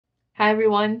Hi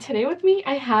everyone, today with me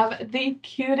I have the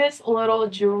cutest little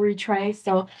jewelry tray.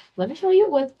 So let me show you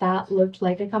what that looks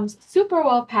like. It comes super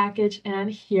well packaged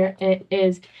and here it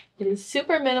is. It is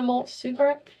super minimal,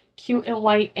 super cute and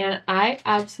white, and I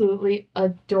absolutely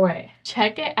adore it.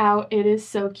 Check it out, it is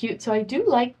so cute. So I do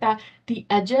like that the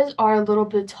edges are a little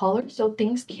bit taller so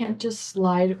things can't just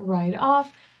slide right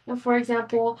off. And for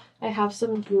example, I have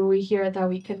some jewelry here that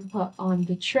we can put on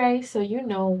the tray so you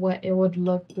know what it would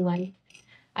look like.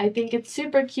 I think it's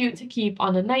super cute to keep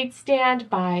on a nightstand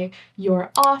by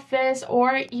your office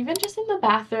or even just in the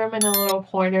bathroom in a little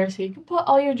corner so you can put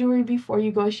all your jewelry before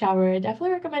you go shower. I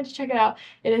definitely recommend you check it out.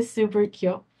 It is super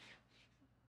cute.